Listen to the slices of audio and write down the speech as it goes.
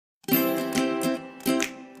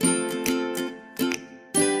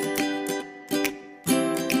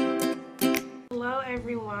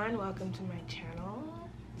welcome to my channel.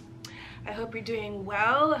 I hope you're doing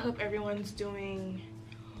well. I hope everyone's doing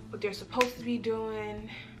what they're supposed to be doing,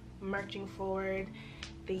 marching forward.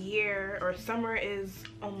 The year or summer is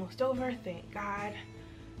almost over, thank God.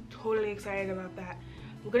 Totally excited about that.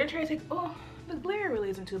 I'm gonna try to take, oh, the glare really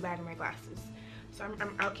isn't too bad in my glasses, so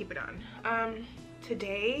I'll keep it on.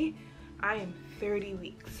 Today I am 30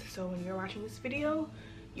 weeks, so when you're watching this video,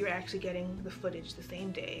 you're actually getting the footage the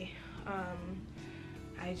same day.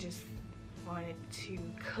 I just wanted to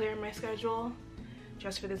clear my schedule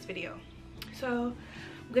just for this video. So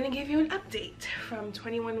I'm gonna give you an update from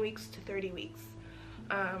 21 weeks to 30 weeks.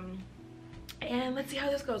 And let's see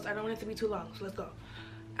how this goes. I don't want it to be too long, so let's go.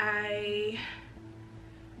 My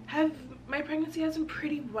pregnancy has been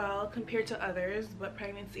pretty well compared to others, but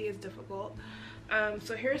pregnancy is difficult.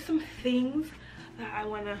 So here are some things that I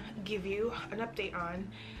want to give you an update on.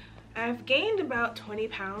 I've gained about 20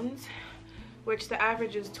 pounds, which the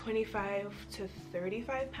average is 25 to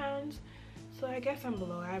 35 pounds. So I guess I'm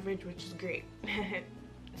below average, which is great.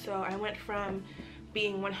 So I went from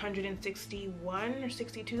being 161 or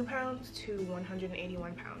 62 pounds to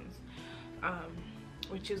 181 pounds,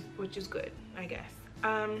 which is good, I guess.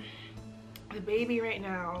 The baby right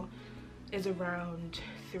now is around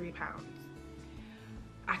 3 pounds.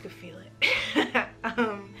 I could feel it.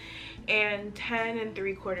 And 10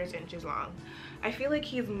 3/4 inches long. I feel like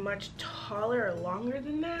he's much taller or longer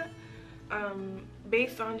than that.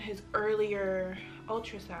 Based on his earlier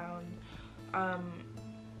ultrasound,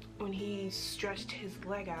 when he stretched his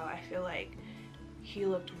leg out, I feel like he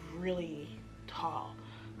looked really tall.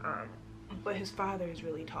 But his father is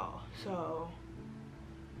really tall, so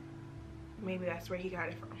maybe that's where he got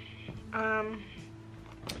it from.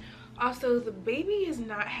 Also, the baby is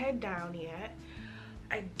not head down yet.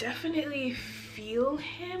 I definitely feel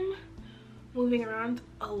him moving around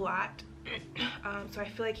a lot. So I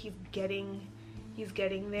feel like he's getting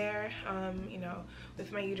there. You know,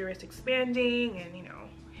 with my uterus expanding and, you know,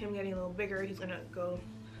 him getting a little bigger, he's gonna go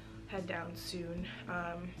head down soon.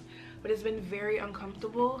 But it's been very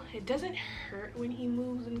uncomfortable. It doesn't hurt when he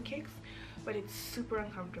moves and kicks, but it's super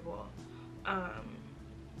uncomfortable.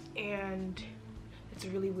 And it's a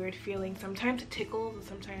really weird feeling. Sometimes it tickles and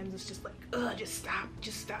sometimes it's just like, ugh, just stop.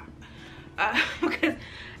 Because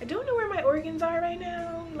I don't know where my organs are right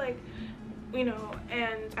now, like, you know.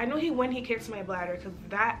 And I know when he kicks my bladder, because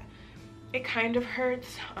that, it kind of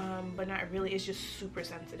hurts, but not really. It's just super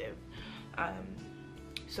sensitive.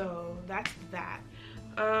 So that's that.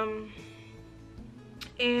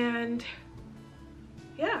 And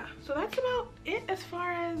yeah, so that's about it as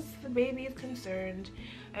far as the baby is concerned.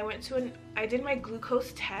 I did my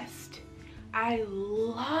glucose test. I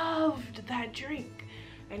loved that drink.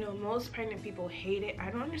 I know most pregnant people hate it. I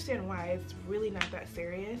don't understand why. It's really not that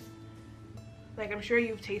serious. Like, I'm sure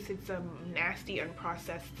you've tasted some nasty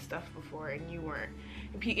unprocessed stuff before and you weren't,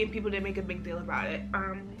 and people didn't make a big deal about it.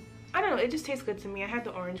 I don't know, it just tastes good to me. I had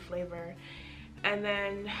the orange flavor, and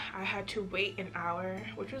then I had to wait an hour,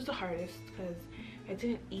 which was the hardest because I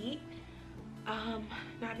didn't eat.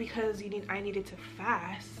 Not because I needed to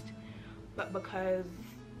fast, but because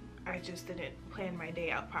I just didn't plan my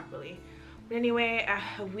day out properly. But anyway,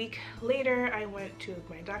 a week later, I went to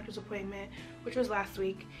my doctor's appointment, which was last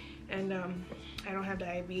week, and I don't have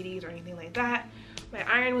diabetes or anything like that. My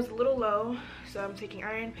iron was a little low, so I'm taking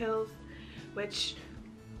iron pills, which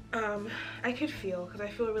I could feel, because I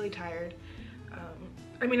feel really tired.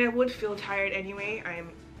 I mean, I would feel tired anyway.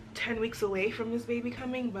 I'm 10 weeks away from this baby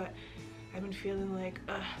coming, but I've been feeling like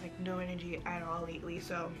no energy at all lately,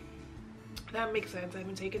 so that makes sense. I've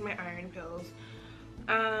been taking my iron pills.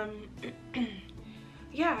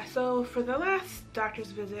 Yeah, so for the last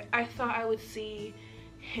doctor's visit, I thought I would see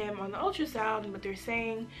him on the ultrasound, but they're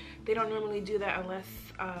saying they don't normally do that unless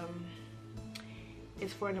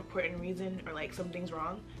it's for an important reason or like something's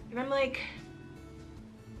wrong. And I'm like,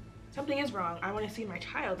 something is wrong. I want to see my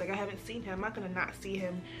child. Like, I haven't seen him. I'm not gonna not see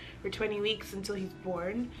him for 20 weeks until he's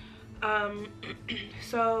born.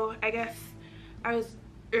 So I guess I was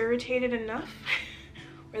irritated enough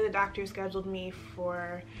where the doctor scheduled me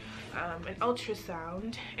for an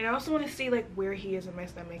ultrasound, and I also want to see like where he is in my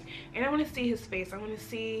stomach, and I want to see his face. I want to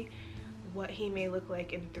see what he may look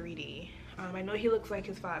like in 3D. I know he looks like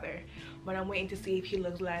his father, but I'm waiting to see if he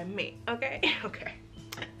looks like me. Okay. Okay.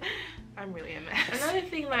 I'm really a mess. Another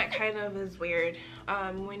thing that kind of is weird,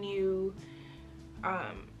 when you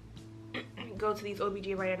go to these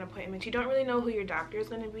OBGYN appointments, you don't really know who your doctor is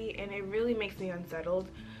going to be, and it really makes me unsettled,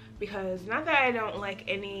 because not that I don't like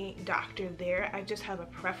any doctor there, I just have a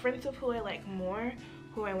preference of who I like more,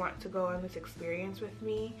 who I want to go on this experience with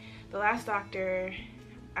me. The last doctor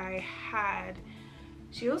I had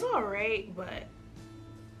She was all right, but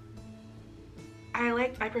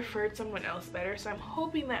I preferred someone else better. So I'm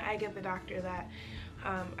hoping that I get the doctor that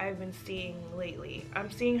I've been seeing lately.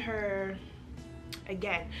 I'm seeing her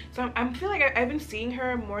again. So I'm feel like I've been seeing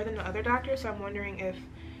her more than the other doctor. So I'm wondering if,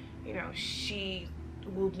 you know, she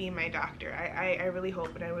will be my doctor. I really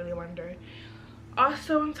hope and I really wonder.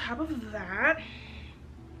 Also, on top of that,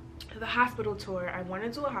 the hospital tour. I want to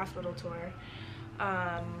do a hospital tour.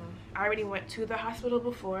 I already went to the hospital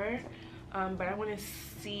before, but I want to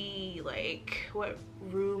see like what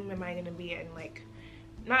room am I gonna be in, like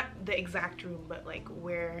not the exact room, but like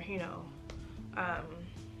where, you know,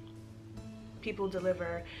 people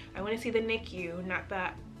deliver. I want to see the NICU. Not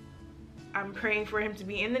that I'm praying for him to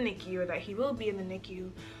be in the NICU or that he will be in the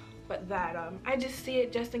NICU, but that I just see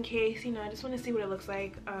it just in case, you know. I just want to see what it looks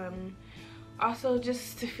like. Also,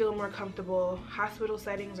 just to feel more comfortable. Hospital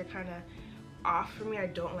settings are kind of off for me. I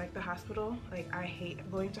don't like the hospital. Like, I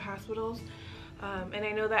hate going to hospitals. And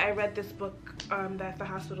I know that I read this book that the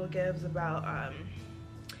hospital gives about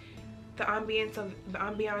the ambiance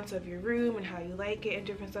of your room and how you like it and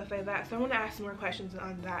different stuff like that. So I want to ask more questions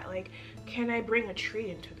on that. Like, can I bring a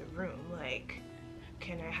tree into the room? Like,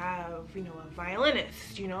 can I have, you know, a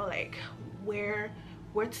violinist? You know, like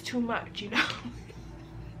what's too much, you know?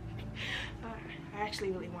 I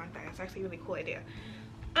actually really want that. It's actually a really cool idea.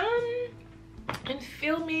 And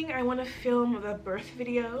filming, I want to film the birth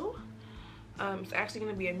video. It's actually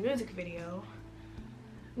going to be a music video,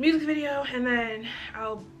 and then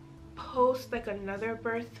I'll post like another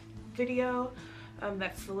birth video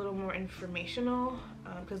that's a little more informational,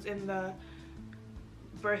 because in the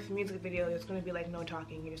birth music video there's going to be like no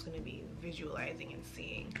talking. You're just going to be visualizing and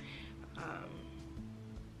seeing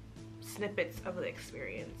snippets of the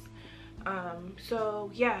experience.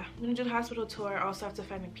 So yeah, I'm gonna do the hospital tour. I also have to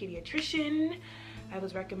find a pediatrician. I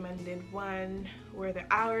was recommended one where the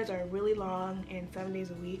hours are really long and 7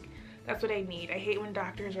 days a week. That's what I need. I hate when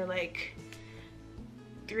doctors are like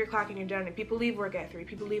 3 o'clock and you're done, and people leave work at 3,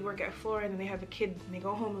 people leave work at 4, and then they have a kid and they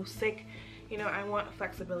go home who's sick. You know, I want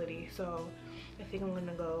flexibility. So I think I'm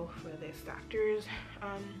gonna go for this doctor's,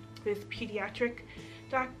 this pediatric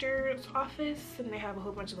doctor's office, and they have a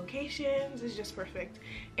whole bunch of locations. It's just perfect,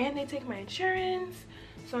 and they take my insurance.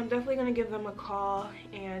 So I'm definitely gonna give them a call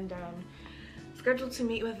and schedule to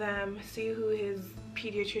meet with them, see who his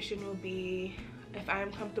pediatrician will be, if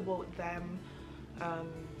I'm comfortable with them,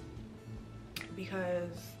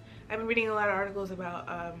 because I've been reading a lot of articles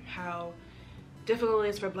about how difficult it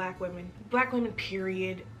is for black women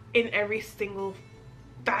period, in every single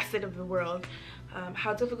facet of the world,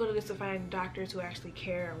 how difficult it is to find doctors who actually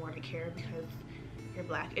care and want to care because you're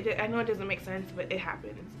black. I know it doesn't make sense, but it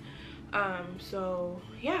happens. So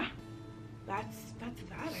yeah, that's that,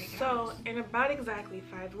 I guess. So in about exactly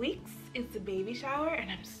 5 weeks is the baby shower,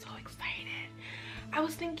 and I'm so excited. I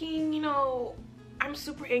was thinking, you know, I'm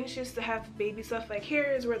super anxious to have baby stuff. Like, here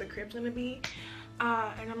is where the crib's gonna be,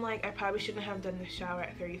 and I'm like, I probably shouldn't have done the shower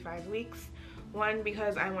at 35 weeks. 1,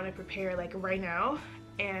 because I want to prepare like right now,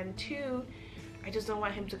 and 2, I just don't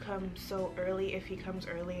want him to come so early. If he comes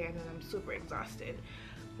early, and then I'm super exhausted.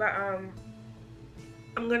 But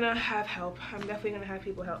I'm gonna have help. I'm definitely gonna have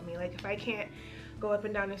people help me. Like, if I can't go up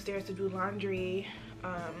and down the stairs to do laundry,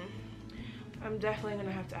 I'm definitely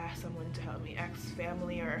gonna have to ask someone to help me, ask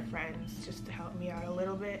family or friends just to help me out a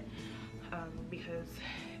little bit, because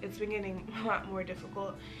it's been getting a lot more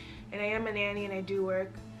difficult. And I am a nanny and I do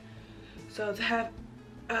work, so to have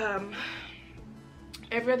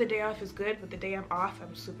every other day off is good, but the day I'm off,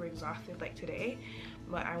 I'm super exhausted, like today.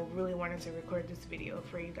 But I really wanted to record this video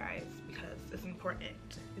for you guys because it's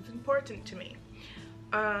important. It's important to me.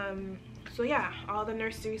 So yeah, all the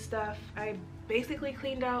nursery stuff. I basically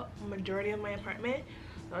cleaned out majority of my apartment.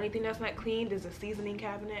 The only thing that's not cleaned is a seasoning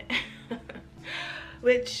cabinet.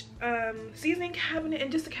 Which, seasoning cabinet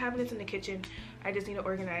and just the cabinets in the kitchen, I just need to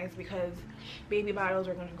organize because baby bottles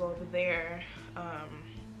are gonna go over there.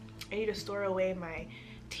 I need to store away my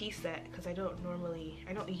tea set because I don't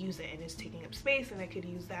use it, and it's taking up space, and I could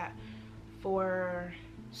use that for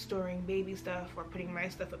storing baby stuff or putting my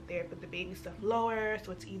stuff up there, put the baby stuff lower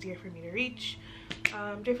so it's easier for me to reach,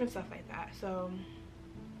 different stuff like that. So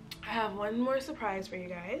I have one more surprise for you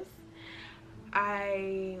guys.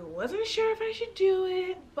 I wasn't sure if I should do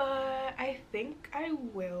it, but I think I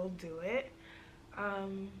will do it.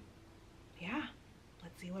 Yeah,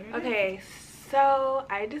 let's see what it is. Okay, so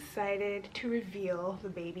I decided to reveal the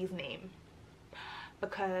baby's name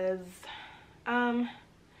because I'm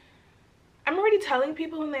already telling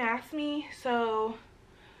people when they ask me, so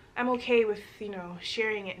I'm okay with, you know,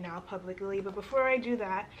 sharing it now publicly. But before I do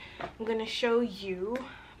that, I'm gonna show you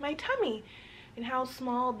my tummy and how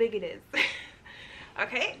small big it is.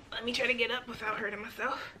 Okay, let me try to get up without hurting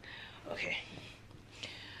myself. Okay.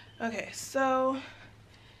 Okay, so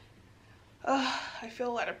I feel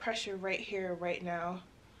a lot of pressure right here, right now.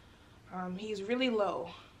 He's really low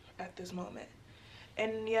at this moment.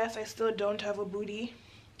 And yes, I still don't have a booty.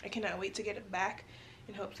 I cannot wait to get it back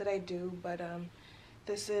in hopes that I do, but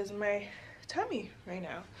this is my tummy right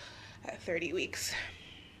now at 30 weeks.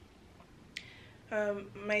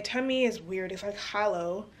 My tummy is weird. It's like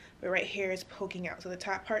hollow, but right here is poking out. So the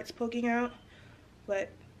top part's poking out, but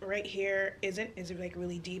right here isn't. It's like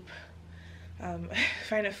really deep. I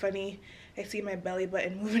find it funny. I see my belly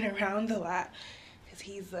button moving around a lot because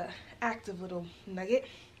he's an active little nugget.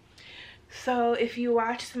 So if you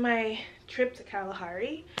watched my trip to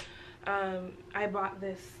Kalahari, I bought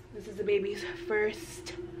this. This is the baby's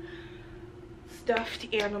first stuffed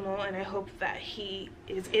animal, and I hope that he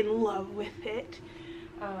is in love with it.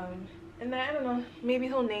 And then, I don't know, maybe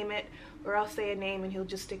he'll name it, or I'll say a name and he'll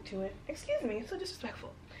just stick to it. Excuse me, so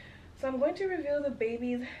disrespectful. So I'm going to reveal the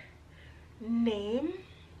baby's name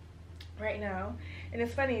right now. And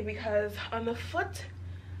it's funny because on the foot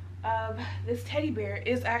of this teddy bear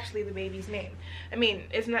is actually the baby's name. I mean,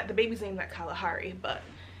 it's not, the baby's name, not Kalahari, but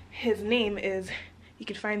his name is, you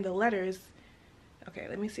can find the letters. Okay,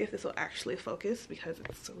 let me see if this will actually focus because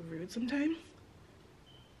it's so rude sometimes.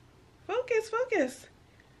 Focus, focus.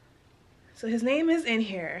 So his name is in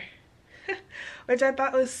here, which I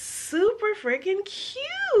thought was super freaking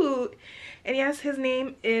cute. And yes, his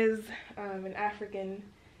name is an African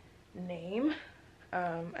name.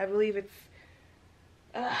 I believe it's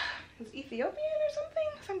Ethiopian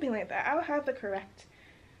or something like that. I'll have the correct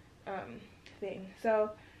thing. So,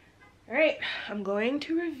 all right, I'm going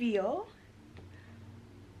to reveal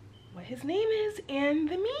what his name is and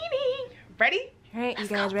the meaning. Ready? All right, you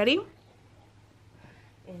guys ready?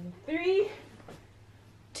 In 3,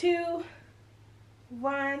 2,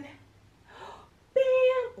 1. Bam!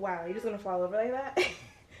 Wow, you're just gonna fall over like that?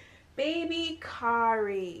 Baby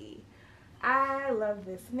Kari. I love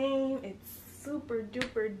this name. It's super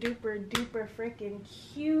duper duper duper freaking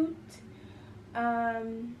cute.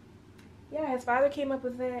 Yeah, his father came up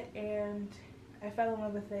with it and I fell in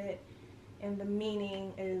love with it, and the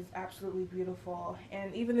meaning is absolutely beautiful.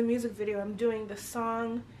 And even the music video I'm doing, the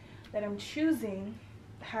song that I'm choosing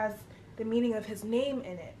has the meaning of his name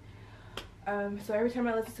in it. So every time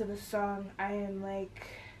I listen to this song, I am like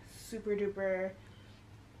super duper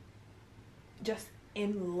just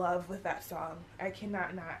in love with that song. I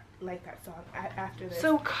cannot not like that song after this.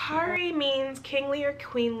 So Kari means kingly or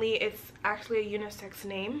queenly. It's actually a unisex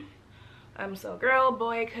name. So girl,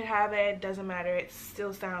 boy could have it, doesn't matter. It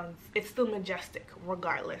still sounds, it's still majestic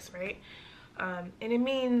regardless, right? And it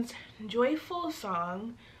means joyful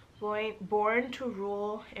song, born to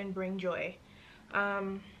rule and bring joy.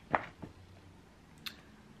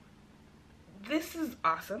 This is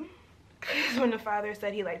awesome because when the father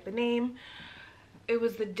said he liked the name, it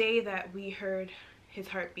was the day that we heard his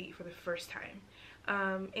heartbeat for the first time.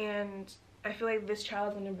 And I feel like this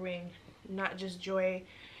child is going to bring not just joy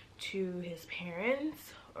to his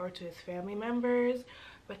parents or to his family members,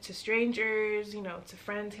 but to strangers, you know, to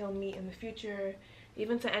friends he'll meet in the future,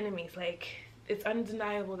 even to enemies. Like, it's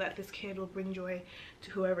undeniable that this kid will bring joy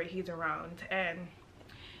to whoever he's around. And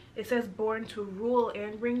it says born to rule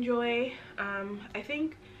and bring joy. I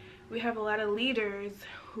think we have a lot of leaders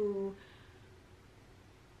who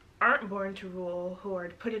aren't born to rule, who are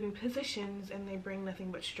put in positions and they bring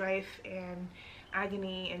nothing but strife and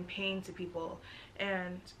agony and pain to people.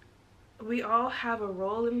 And we all have a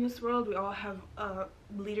role in this world. We all have a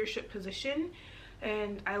leadership position.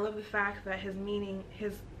 And I love the fact that his name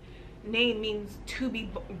means to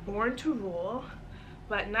be born to rule,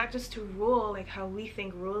 but not just to rule like how we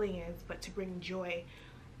think ruling is, but to bring joy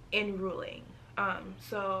in ruling.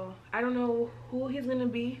 So I don't know who he's gonna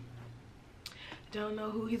be. Don't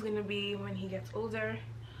know who he's gonna be when he gets older.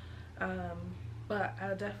 But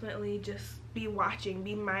I'll definitely just be watching,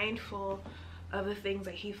 be mindful of the things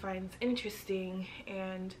that he finds interesting,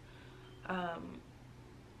 and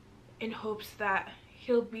in hopes that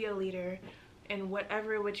he'll be a leader in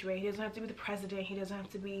whatever which way. He doesn't have to be the president, he doesn't have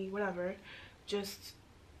to be whatever, just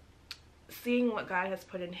seeing what God has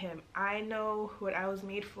put in him. I know what I was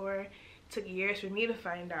made for. It took years for me to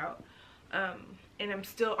find out, and I'm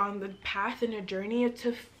still on the path and a journey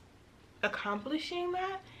to accomplishing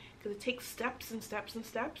that, because it takes steps and steps and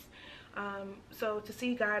steps. So to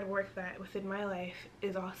see God work that within my life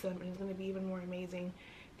is awesome, and it's going to be even more amazing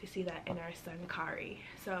to see that in our son Kari.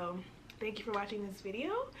 So thank you for watching this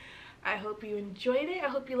video. I hope you enjoyed it. I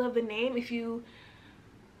hope you love the name. If you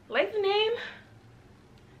like the name,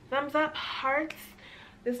 thumbs up, hearts.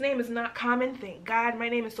 This name is not common, thank God. My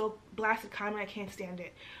name is so blasted common, I can't stand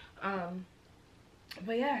it.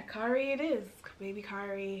 But yeah, Kari it is, baby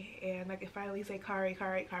Kari, and I can finally say Kari.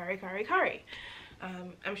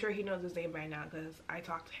 I'm sure he knows his name by now because I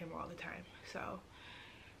talk to him all the time. So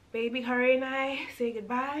baby Kari and I say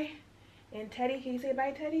goodbye. And Teddy, can you say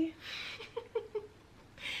bye, Teddy?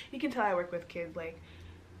 You can tell I work with kids. Like,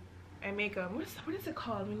 I make what is it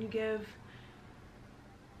called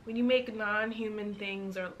when you make non-human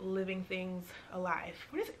things or living things alive?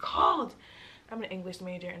 What is it called? I'm an English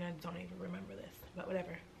major and I don't even remember this, but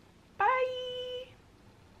whatever. Bye.